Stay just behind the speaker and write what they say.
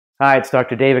Hi, it's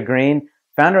Dr. David Greene,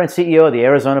 founder and CEO of the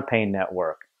Arizona Pain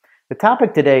Network. The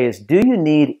topic today is, do you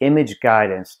need image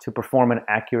guidance to perform an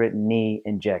accurate knee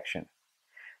injection?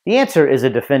 The answer is a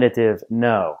definitive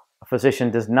no. A physician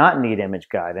does not need image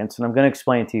guidance, and I'm going to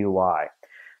explain to you why.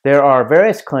 There are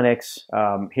various clinics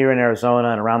here in Arizona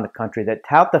and around the country that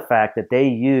tout the fact that they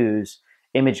use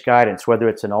image guidance, whether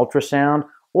it's an ultrasound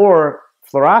or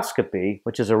fluoroscopy,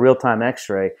 which is a real-time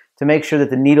x-ray, to make sure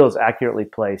that the needle is accurately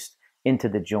placed into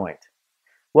the joint.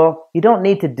 Well, you don't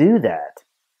need to do that.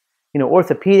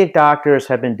 Orthopedic doctors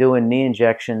have been doing knee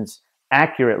injections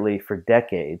accurately for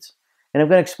decades, and I'm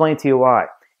going to explain to you why.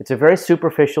 It's a very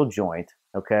superficial joint,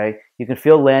 okay? You can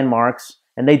feel landmarks,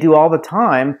 and they do all the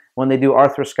time when they do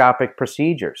arthroscopic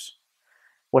procedures.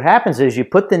 What happens is you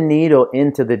put the needle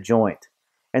into the joint,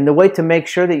 and the way to make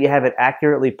sure that you have it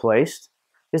accurately placed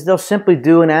is they'll simply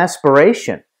do an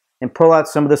aspiration and pull out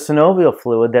some of the synovial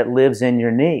fluid that lives in your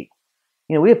knee.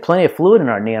 We have plenty of fluid in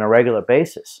our knee on a regular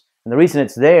basis. And the reason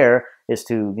it's there is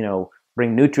to,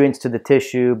 bring nutrients to the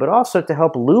tissue, but also to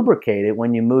help lubricate it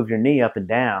when you move your knee up and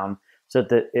down so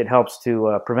that it helps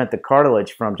to prevent the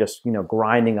cartilage from just,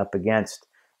 grinding up against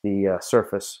the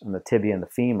surface and the tibia and the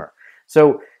femur.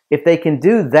 So if they can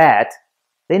do that,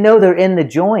 they know they're in the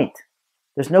joint.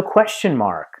 There's no question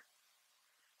mark.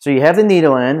 So you have the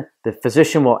needle in, the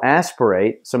physician will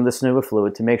aspirate some of the synovial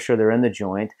fluid to make sure they're in the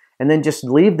joint, and then just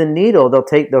leave the needle.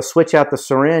 They'll switch out the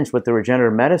syringe with the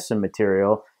regenerative medicine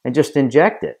material and just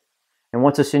inject it. And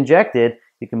once it's injected,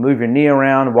 you can move your knee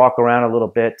around, walk around a little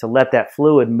bit to let that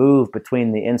fluid move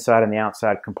between the inside and the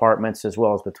outside compartments as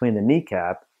well as between the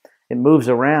kneecap. It moves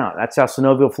around. That's how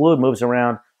synovial fluid moves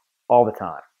around all the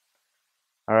time.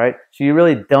 All right? So you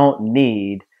really don't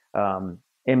need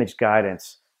image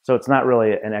guidance. So it's not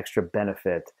really an extra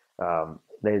benefit.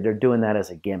 They're doing that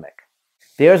as a gimmick.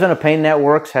 The Arizona Pain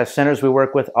Network has centers we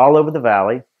work with all over the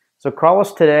valley. So call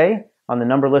us today on the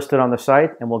number listed on the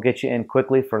site, and we'll get you in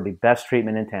quickly for the best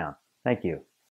treatment in town. Thank you.